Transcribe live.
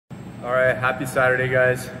All right, happy Saturday,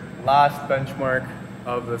 guys. Last benchmark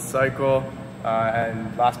of the cycle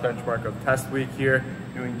and last benchmark of test week here.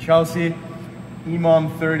 Doing Chelsea,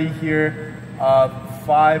 EMOM 30 here,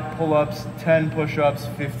 5 pull-ups, 10 push-ups,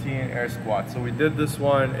 15 air squats. So we did this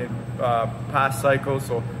one in past cycles,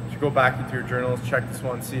 so you should go back into your journals, check this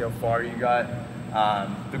one, see how far you got.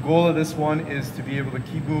 The goal of this one is to be able to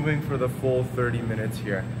keep moving for the full 30 minutes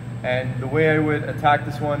here. And the way I would attack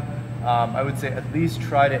this one, I would say at least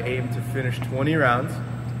try to aim to finish 20 rounds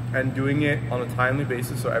and doing it on a timely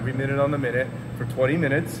basis, so every minute on the minute for 20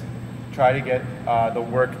 minutes. Try to get the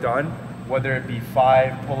work done, whether it be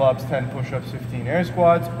 5 pull-ups, 10 push-ups, 15 air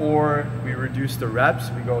squats, or we reduce the reps.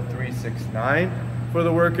 We go 3, 6, 9 for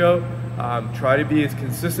the workout. Try to be as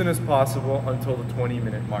consistent as possible until the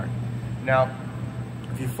 20-minute mark. Now,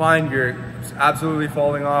 if you find you're absolutely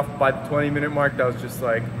falling off by the 20-minute mark, that was just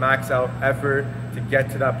like max out effort to get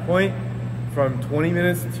to that point. From 20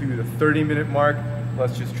 minutes to the 30-minute mark,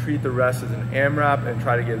 let's just treat the rest as an AMRAP and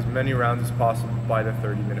try to get as many rounds as possible by the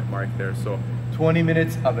 30-minute mark there. So 20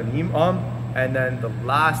 minutes of an EMOM, and then the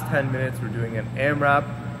last 10 minutes we're doing an AMRAP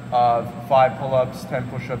of 5 pull-ups, 10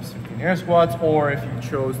 push-ups, 15 air squats, or if you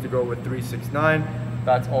chose to go with 3, 6, 9,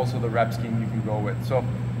 that's also the rep scheme you can go with. So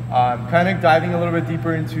kind of diving a little bit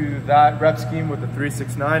deeper into that rep scheme with the 3,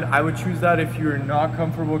 6, 9, I would choose that if you're not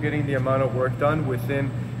comfortable getting the amount of work done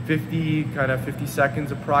within 50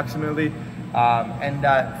 seconds approximately. And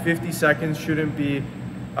that 50 seconds shouldn't be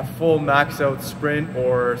a full max out sprint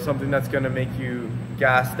or something that's going to make you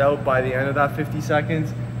gassed out by the end of that 50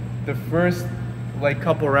 seconds. The first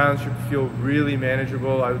couple rounds should feel really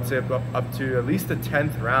manageable. I would say up to at least the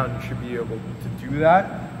 10th round you should be able to do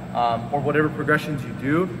that. Or whatever progressions you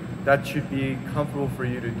do, that should be comfortable for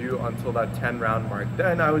you to do until that 10 round mark.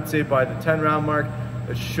 Then I would say by the 10 round mark,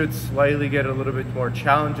 it should slightly get a little bit more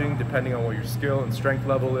challenging depending on what your skill and strength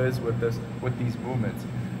level is with these movements.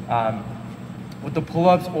 With the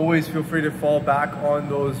pull-ups, always feel free to fall back on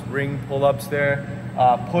those ring pull-ups there.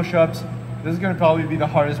 Push-ups, this is going to probably be the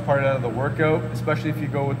hardest part out of the workout, especially if you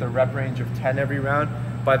go with the rep range of 10 every round.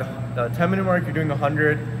 By the 10-minute mark, you're doing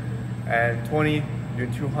 120, you're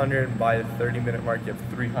doing 200, and by the 30-minute mark, you have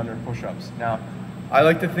 300 push-ups. Now, I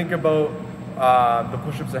like to think about the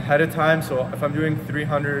push-ups ahead of time. So if I'm doing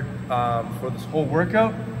 300 for this whole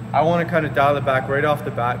workout, I want to kind of dial it back right off the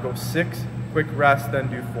bat, go 6, quick rest, then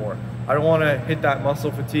do 4. I don't want to hit that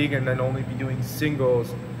muscle fatigue and then only be doing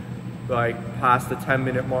singles past the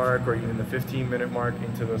 10-minute mark or even the 15-minute mark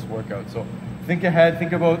into this workout. So think ahead,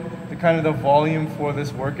 think about the volume for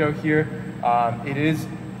this workout here. It is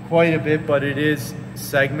quite a bit, but it is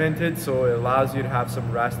segmented, so it allows you to have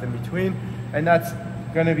some rest in between, and that's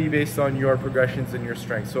going to be based on your progressions and your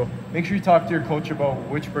strength. So make sure you talk to your coach about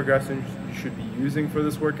which progressions you should be using for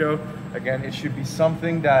this workout. Again, it should be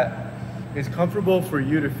something that is comfortable for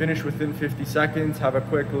you to finish within 50 seconds, have a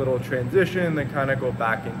quick little transition, then kind of go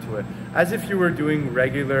back into it. As if you were doing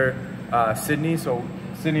regular Sydney. So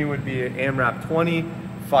Sydney would be an AMRAP 20,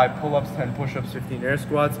 5 pull-ups, 10 push-ups, 15 air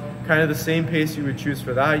squats. Kind of the same pace you would choose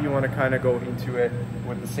for that. You want to kind of go into it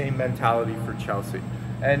with the same mentality for Chelsea.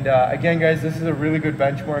 And again, guys, this is a really good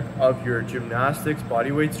benchmark of your gymnastics,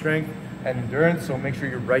 body weight strength, and endurance. So make sure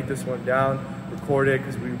you write this one down, record it,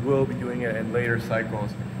 because we will be doing it in later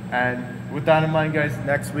cycles. And with that in mind, guys,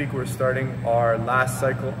 next week we're starting our last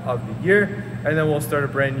cycle of the year, and then we'll start a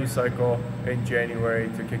brand new cycle in January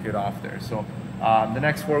to kick it off there. So the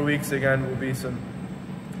next 4 weeks, again, will be some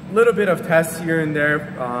little bit of tests here and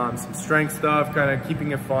there, some strength stuff, kind of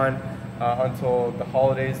keeping it fun until the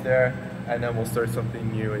holidays there, and then we'll start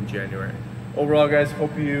something new in January. Overall, guys,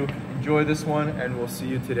 hope you enjoy this one, and we'll see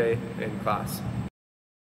you today in class.